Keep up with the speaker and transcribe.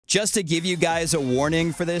Just to give you guys a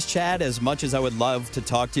warning for this chat, as much as I would love to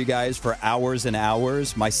talk to you guys for hours and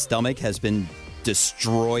hours, my stomach has been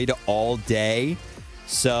destroyed all day.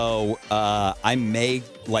 So I may,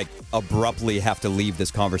 abruptly have to leave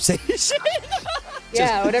this conversation.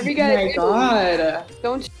 Yeah, whatever you gotta do. Oh my God.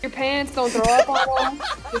 Don't shit your pants, don't throw up on them.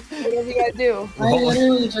 Just whatever you gotta do. I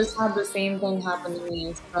literally just had the same thing happen to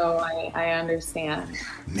me, so I understand.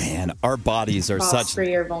 Man, our bodies are such for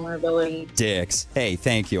your vulnerability. dicks. Hey,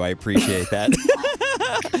 thank you. I appreciate that.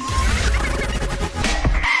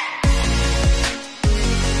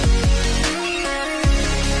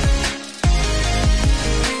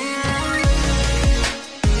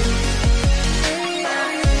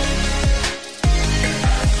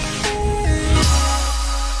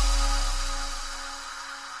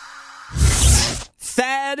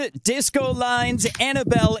 Disco Lines,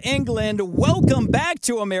 Anabel Englund, welcome back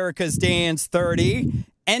to America's Dance 30.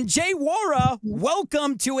 And Jay Worra,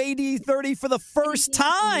 welcome to AD 30 for the first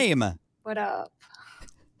time. What up?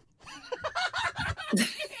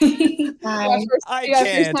 I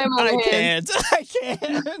can't.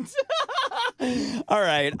 All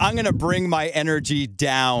right, I'm going to bring my energy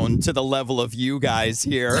down to the level of you guys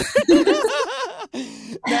here.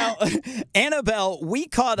 Now, Anabel, we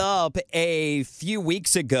caught up a few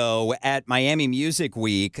weeks ago at Miami Music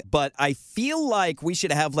Week, but I feel like we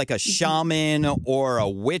should have like a shaman or a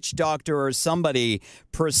witch doctor or somebody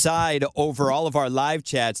preside over all of our live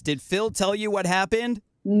chats. Did Phil tell you what happened?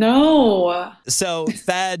 No. So,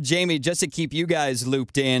 Thad, Jamie, just to keep you guys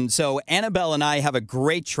looped in, so Anabel and I have a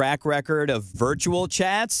great track record of virtual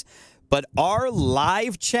chats, but our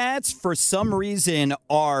live chats, for some reason,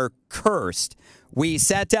 are cursed. We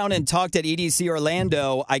sat down and talked at EDC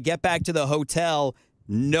Orlando. I get back to the hotel,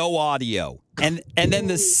 no audio. And then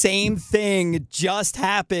the same thing just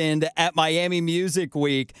happened at Miami Music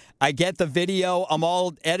Week. I get the video, I'm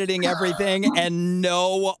all editing everything, and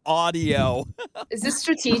no audio. Is this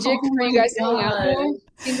strategic for you guys to hang out there?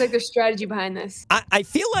 Seems like there's strategy behind this. I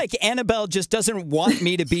feel like Anabel just doesn't want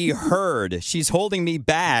me to be heard. She's holding me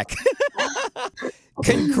back.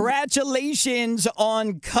 Congratulations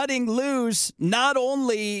on cutting loose, not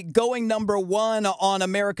only going #1 on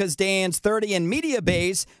America's Dance 30 and Media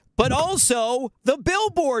Base, but also the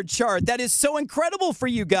Billboard chart. That is so incredible for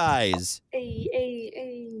you guys. Hey.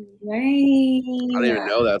 Right. I didn't even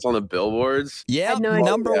know that. It's on the billboards. Yeah, no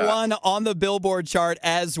idea. #1 on the Billboard chart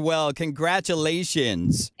as well.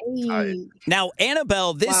 Congratulations. Hey. Now,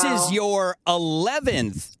 Anabel, this is your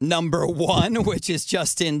 11th #1, which is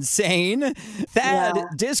just insane. Thad,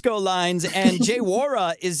 Disco Lines, and Jay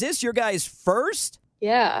Worra, is this your guys' first?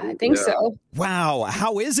 Yeah, I think so. Wow.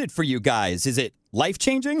 How is it for you guys? Is it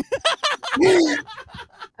life-changing?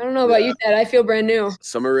 I don't know about you, Dad. I feel brand new.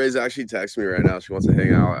 Summer Ray's actually texting me right now. She wants to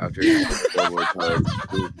hang out after.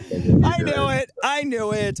 I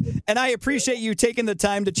knew it. And I appreciate you taking the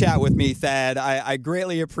time to chat with me, Thad. I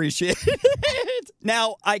greatly appreciate it.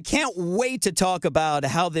 Now, I can't wait to talk about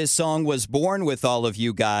how this song was born with all of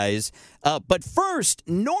you guys. But first,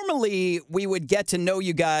 normally we would get to know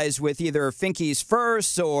you guys with either Finky's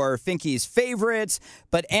firsts or Finky's favorites.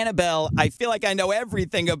 But Anabel, I feel like I know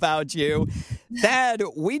everything about you. Thad,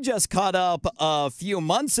 we just caught up a few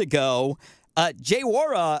months ago. Jay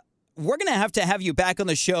Worra, we're going to have you back on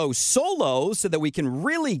the show solo so that we can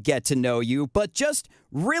really get to know you. But just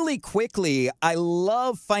really quickly, I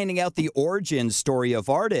love finding out the origin story of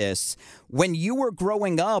artists. When you were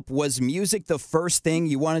growing up, was music the first thing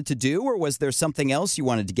you wanted to do, or was there something else you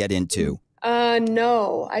wanted to get into?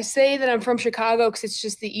 No. I say that I'm from Chicago because it's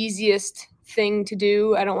just the easiest thing to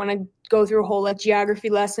do. I don't want to go through a whole geography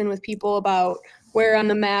lesson with people about where on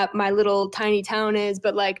the map my little tiny town is.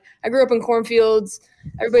 But I grew up in cornfields.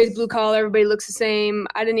 Everybody's blue collar. Everybody looks the same.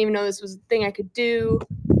 I didn't even know this was a thing I could do.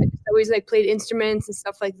 I just always played instruments and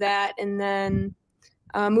stuff like that. And then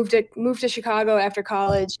moved to Chicago after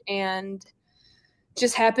college and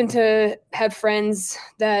just happened to have friends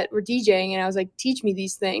that were DJing. And I was like, teach me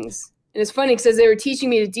these things. And it's funny because as they were teaching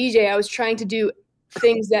me to DJ, I was trying to do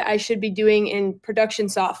things that I should be doing in production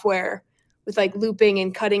software with looping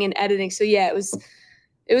and cutting and editing. So yeah, it was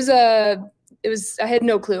I had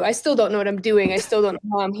no clue. I still don't know what I'm doing. I still don't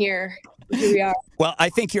know how I'm here. Here we are. Well, I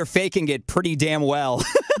think you're faking it pretty damn well.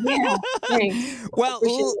 Yeah, thanks. Well,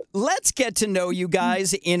 let's get to know you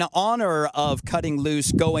guys in honor of cutting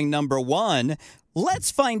loose going #1.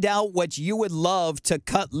 Let's find out what you would love to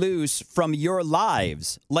cut loose from your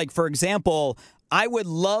lives. For example, I would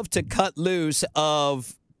love to cut loose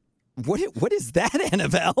of what is that,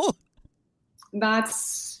 Anabel?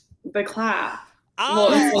 That's the clap. Oh.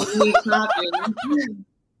 Well, it's me clapping.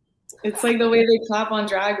 It's like the way they clap on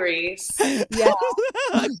Drag Race. Yeah.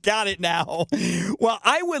 Got it now. Well,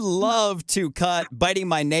 I would love to cut biting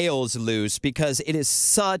my nails loose because it is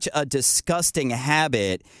such a disgusting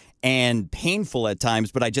habit and painful at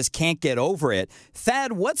times, but I just can't get over it.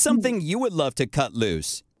 Thad, what's something you would love to cut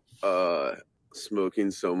loose?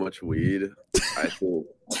 Smoking so much weed. I think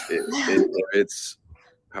it's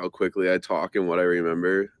how quickly I talk and what I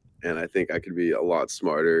remember. And I think I could be a lot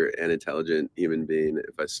smarter and intelligent human being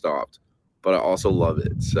if I stopped. But I also love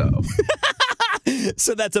it, so.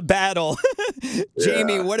 So that's a battle.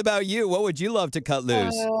 Jamie, what about you? What would you love to cut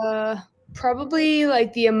loose? Probably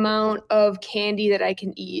like the amount of candy that I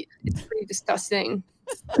can eat. It's pretty disgusting.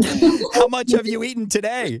 How much have you eaten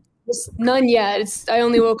today? None yet. I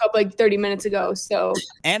only woke up like 30 minutes ago, so.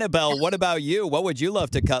 Annabelle, what about you? What would you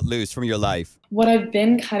love to cut loose from your life? What I've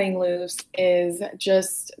been cutting loose is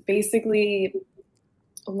just basically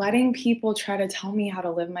letting people try to tell me how to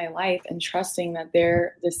live my life and trusting that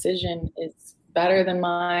their decision is better than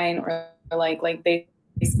mine, or like they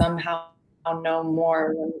somehow know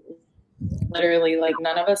more when literally like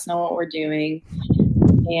none of us know what we're doing,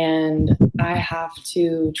 and I have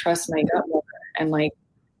to trust my gut more and like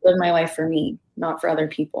live my life for me, not for other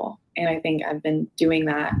people. And I think I've been doing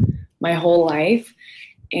that my whole life.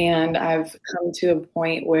 And I've come to a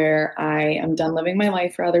point where I am done living my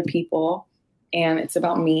life for other people. And it's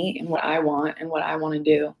about me and what I want to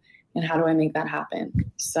do. And how do I make that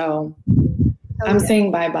happen? So I'm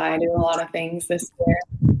saying bye-bye to a lot of things this year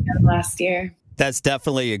and last year. That's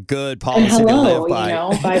definitely a good policy to live by. You know,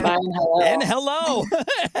 bye-bye and hello. And hello.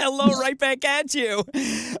 Hello right back at you.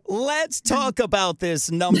 Let's talk about this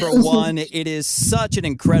number one. It is such an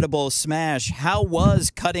incredible smash. How was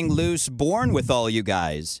Cutting Loose born with all you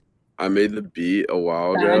guys? I made the beat a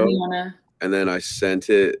while ago, and then I sent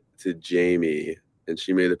it to Jamie, and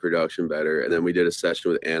she made the production better. And then we did a session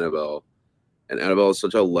with Anabel. And Anabel is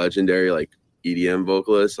such a legendary, like, EDM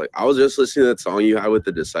vocalist. Like, I was just listening to that song you had with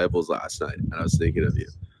the Disciples last night, and I was thinking of you.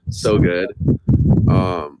 So good.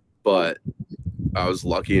 But I was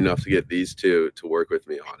lucky enough to get these two to work with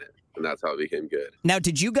me on it, and that's how it became good. Now,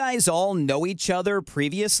 did you guys all know each other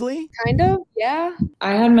previously? Kind of, yeah.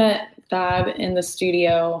 I had met Thad in the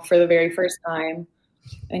studio for the very first time,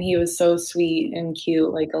 and he was so sweet and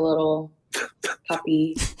cute, like a little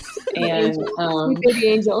puppy. And baby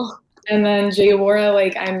angel. And then Worra,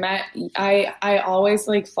 like I always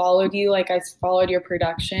like followed you, like I followed your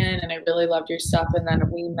production and I really loved your stuff. And then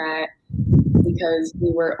we met because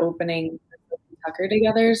we were opening Tucker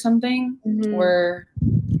together or something. Mm-hmm. Where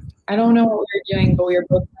I don't know what we were doing, but we were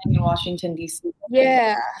both playing in Washington, D.C.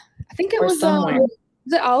 Yeah. I think it was somewhere.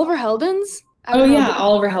 Was it Oliver Heldens? Oh yeah,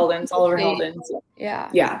 Oliver Heldens. Oliver Heldens.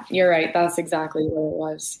 Yeah. Yeah, you're right. That's exactly what it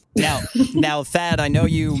was. Now, Thad, I know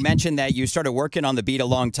you mentioned that you started working on the beat a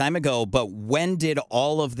long time ago, but when did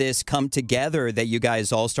all of this come together that you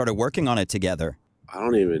guys all started working on it together? I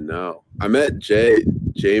don't even know. I met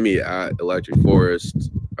Jamie at Electric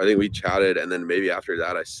Forest. I think we chatted, and then maybe after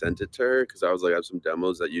that I sent it to her because I was like, I have some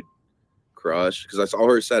demos that you'd crush. Because I saw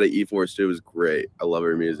her set at E-Force too. It was great. I love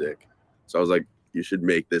her music. So I was like, you should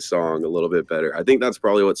make this song a little bit better. I think that's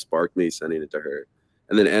probably what sparked me sending it to her.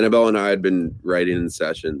 And then Anabel and I had been writing in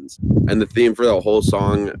sessions. And the theme for the whole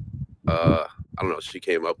song, I don't know, she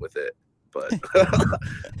came up with it. But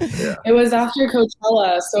yeah. It was after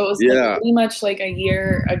Coachella, so it was like pretty much like a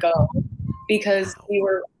year ago because we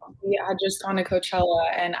had just gone to Coachella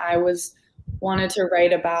and I wanted to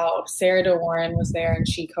write about Sarah DeWarren was there and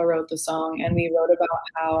she co-wrote the song, and we wrote about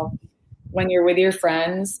how when you're with your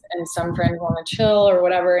friends and some friends want to chill or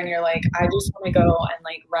whatever, and you're like, I just want to go and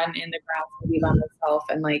like run in the grass and be by myself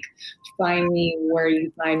and like find me where you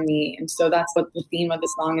find me. And so that's what the theme of the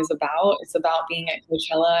song is about. It's about being at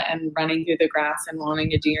Coachella and running through the grass and wanting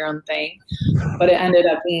to do your own thing. But it ended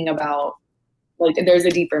up being about, like, there's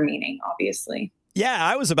a deeper meaning, obviously. Yeah,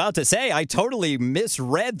 I was about to say, I totally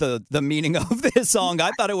misread the meaning of this song.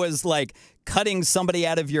 I thought it was like cutting somebody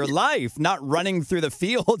out of your life, not running through the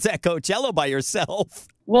fields at Coachella by yourself.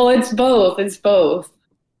 Well, it's both. It's both.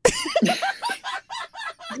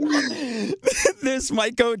 This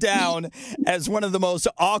might go down as one of the most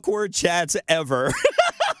awkward chats ever.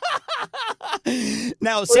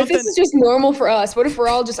 Now, what if this is just normal for us? What if we're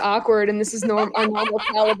all just awkward and this is our normal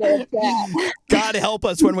caliber of chat? God help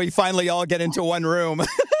us when we finally all get into one room.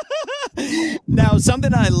 Now,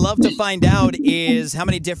 something I love to find out is how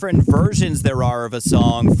many different versions there are of a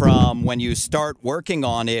song, from when you start working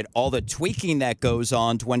on it, all the tweaking that goes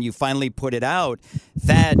on to when you finally put it out.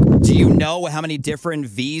 Thad, do you know how many different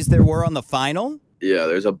Vs there were on the final? Yeah,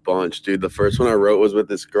 there's a bunch, dude. The first one I wrote was with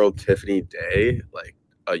this girl, Tiffany Day, like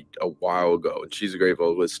a while ago, and she's a great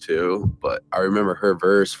vocalist too. But I remember her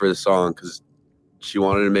verse for the song because she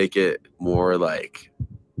wanted to make it more like,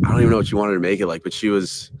 I don't even know what she wanted to make it like, but she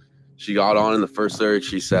got on in the first lyric.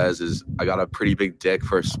 She says, "Is I got a pretty big dick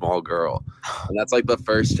for a small girl," and that's like the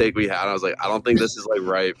first take we had. I was like, I don't think this is like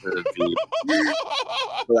right for the beat.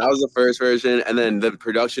 So that was the first version, and then the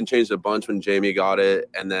production changed a bunch when Jamie got it,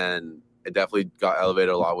 and then it definitely got elevated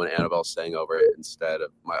a lot when Anabel sang over it instead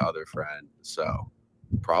of my other friend. So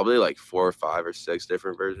probably like 4 or 5 or 6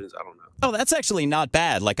 different versions. I don't know. Oh, that's actually not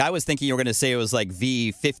bad. Like, I was thinking you were going to say it was like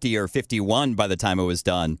V50 or 51 by the time it was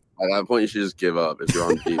done. At that point, you should just give up if you're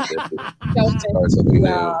on V50. Start something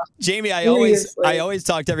new. Jamie, I always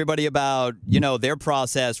talk to everybody about, you know, their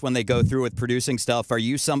process when they go through with producing stuff. Are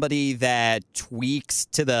you somebody that tweaks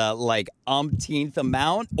to the like umpteenth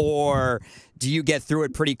amount, or do you get through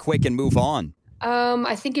it pretty quick and move on?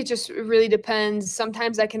 I think it just really depends.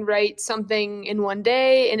 Sometimes I can write something in one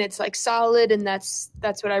day and it's like solid, and that's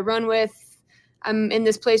what I run with. I'm in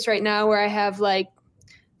this place right now where I have like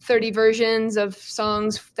 30 versions of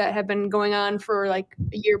songs that have been going on for like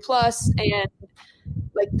a year plus, and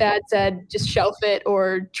like Thad said, just shelf it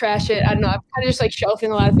or trash it. I don't know. I'm kind of just like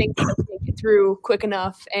shelving a lot of things to make it through quick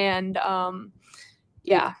enough, and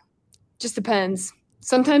yeah, just depends.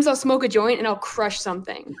 Sometimes I'll smoke a joint and I'll crush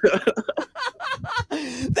something.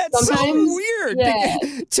 That's so weird. Yeah.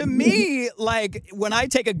 To me, like when I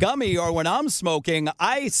take a gummy or when I'm smoking,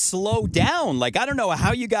 I slow down. Like, I don't know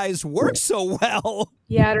how you guys work so well.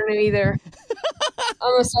 Yeah, I don't know either.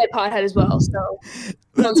 I'm a side pothead as well, so.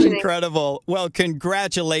 That's incredible. Well,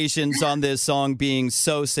 congratulations on this song being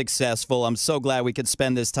so successful. I'm so glad we could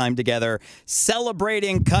spend this time together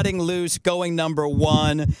celebrating Cutting Loose going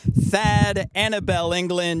 #1. Thad, Anabel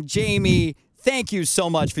Englund, Jamie, thank you so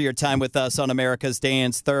much for your time with us on America's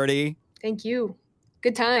Dance 30. Thank you.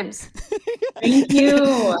 Good times. Thank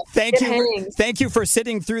you. Thank you for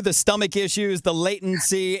sitting through the stomach issues, the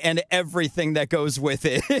latency, and everything that goes with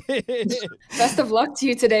it. Best of luck to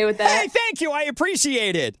you today with that. Hey, thank you. I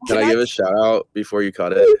appreciate it. Can I give a shout out before you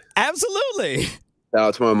cut it? Absolutely. Shout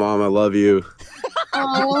out to my mom. I love you.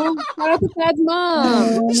 Oh, shout out to Thad's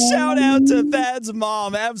mom. Shout out to Thad's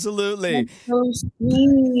mom. Absolutely. That's so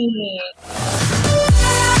sweet.